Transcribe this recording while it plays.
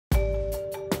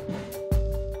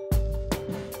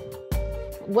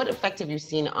What effect have you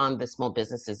seen on the small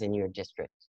businesses in your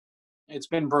district? It's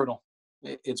been brutal.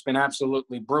 It's been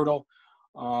absolutely brutal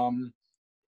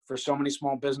for so many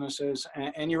small businesses,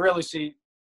 and you really see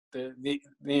the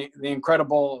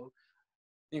incredible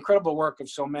work of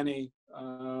so many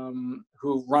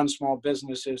who run small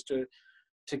businesses to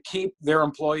keep their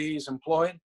employees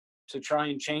employed, to try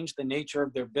and change the nature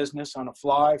of their business on a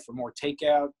fly for more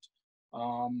takeout.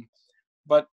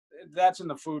 But that's in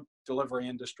the food delivery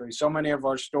industry. So many of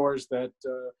our stores that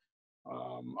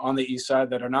on the east side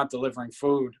that are not delivering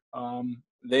food,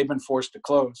 they've been forced to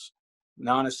close.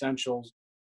 Non-essentials,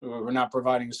 we're not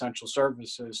providing essential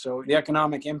services. So the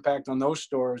economic impact on those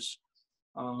stores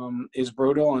is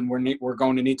brutal, and we're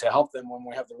going to need to help them when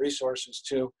we have the resources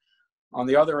to. On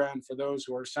the other end, for those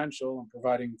who are essential and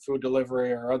providing food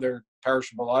delivery or other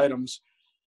perishable items,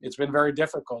 it's been very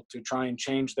difficult to try and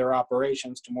change their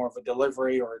operations to more of a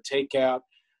delivery or a takeout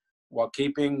while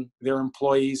keeping their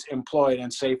employees employed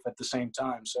and safe at the same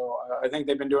time. So I think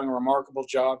they've been doing a remarkable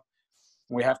job.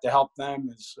 We have to help them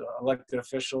as elected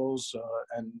officials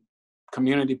and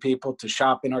community people to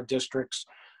shop in our districts,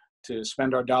 to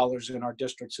spend our dollars in our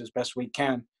districts as best we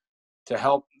can to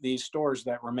help these stores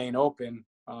that remain open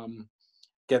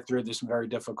get through this very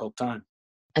difficult time.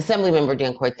 Assemblymember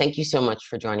Dan Quart, thank you so much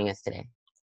for joining us today.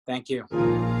 Thank you.